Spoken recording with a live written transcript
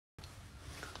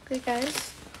Okay,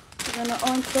 guys, we're gonna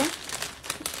answer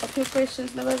a few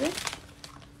questions now, baby.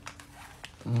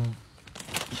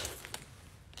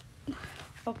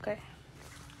 Okay.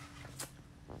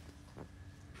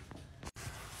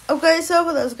 Okay, so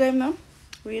for this game now,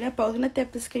 we're both gonna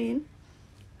tap the screen,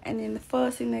 and then the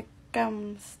first thing that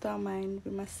comes to our mind,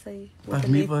 we must say. But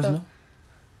me first, no?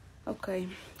 Okay,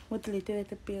 what the letter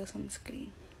that appears on the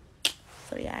screen.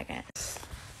 So yeah, guys.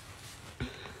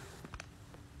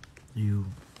 You.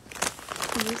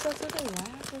 You said so the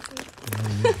laugh.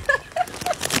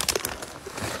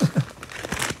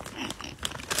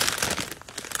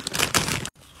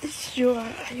 Sure,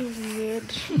 are you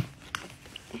weird?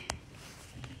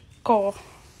 Car.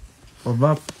 For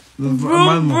wat?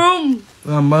 Vroom, vroom.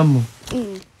 Ja, mama.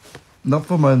 Not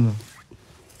for mine.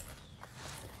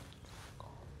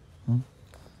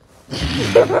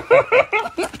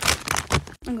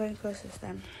 I'm going first this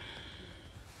time.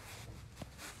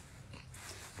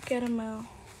 Caramel.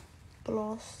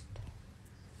 Blast.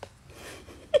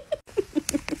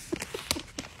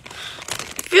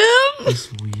 Film.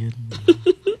 That's weird.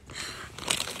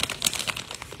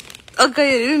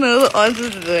 Okay, you didn't know the answer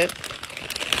to that.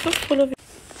 So full of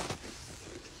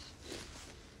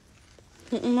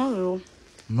it. Not you.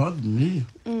 Not me.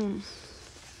 You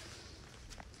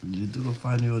need to go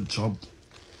find your job.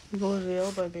 Go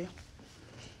real, baby.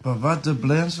 But wat de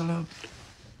plans loop?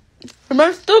 Je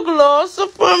bent stuk los, so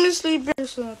promise sleep.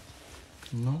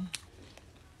 No.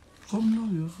 Kom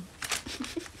nou, joh.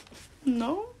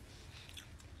 No?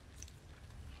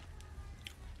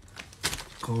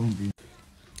 Come be.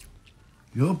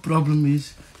 Your problem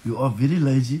is you are very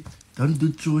lazy, don't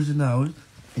do chores in the house,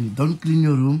 and you don't clean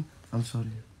your room. I'm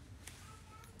sorry.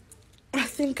 I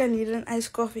think I need an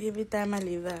iced coffee every time I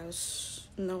leave the house.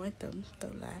 No, I don't.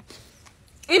 Don't lie.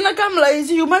 And like I'm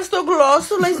lazy. You must talk lost.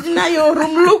 So lazy in your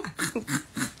room. Look.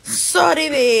 Sorry,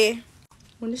 there.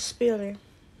 When is spelen?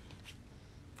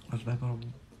 What's my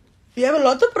problem? You have a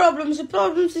lot of problems. The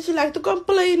problems is you like to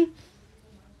complain.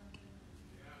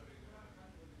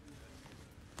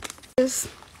 Yes.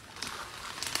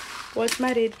 What's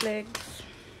my red flags?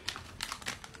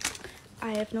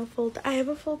 I have no filter. I have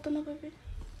a filter now, baby.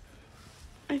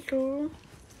 I do.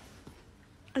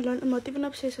 I'm not even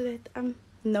obsessed with it.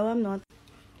 No, I'm not.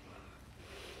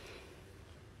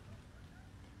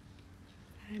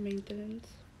 High maintenance.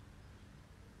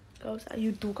 Goes,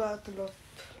 you do go out a lot.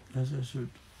 Yes, I should.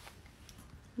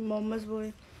 Mama's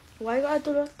boy. Why go out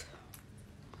a lot?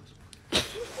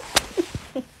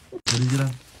 What is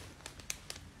it?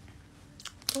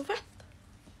 What?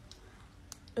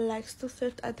 Likes to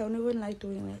sit. I don't even like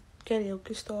doing it.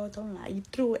 Karaoke store, I don't like.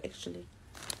 True, actually.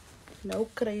 No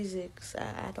crazy ex.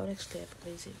 I don't actually have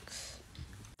crazy ex.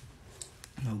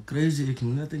 Nou, crazy, ik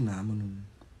moet net een naam noemen.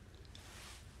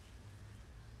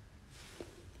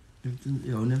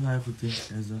 Ja, never have a thing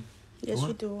as a. Yes, what?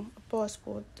 We do. A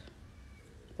passport.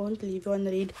 Won't leave on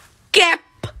read. Cap!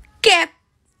 Cap!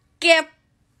 Cap!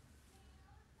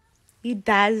 He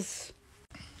does.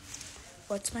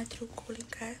 What's my true calling,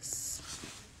 guys?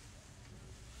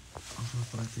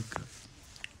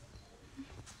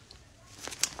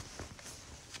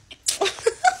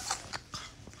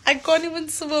 I can't even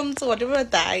swim, so what if I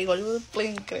die? What if a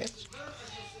plane crash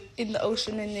in the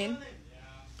ocean and then?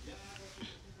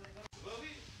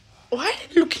 Why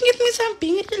are you looking at me so I'm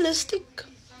being realistic?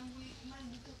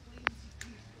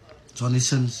 Johnny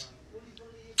Sins.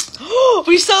 Oh,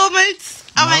 we soulmates!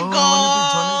 Oh No, my I wanna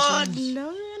god! be Johnny Sins.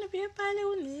 No, you're gonna be a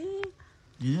pilot.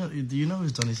 Yeah, do you know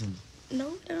who's Johnny Sins? No, I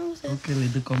don't know who's that. Okay,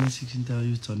 let the comment section tell you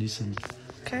who's Johnny Sins.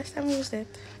 Guys, tell me who's that.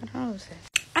 I don't know who's that.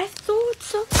 I thought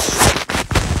so.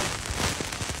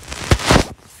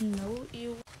 No,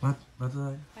 you. What? What did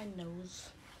I? My nose.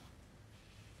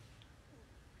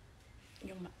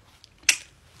 Your mouth.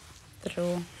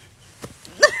 True.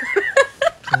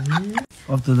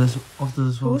 After this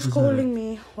Who's calling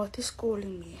me? What is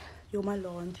calling me? You're my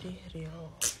laundry,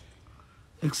 real.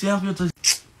 Ik zie af je te...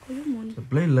 Oh, you moon.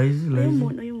 Play lazy. Oh, you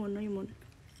moon. Do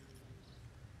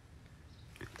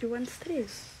you want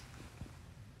stress?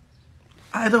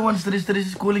 I don't want stress. Stress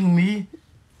is calling me.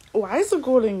 Why is it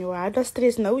calling you? How does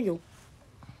stress know you?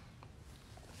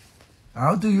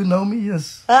 How do you know me?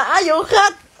 Yes. You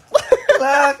got.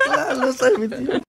 Klaar, los zijn met je.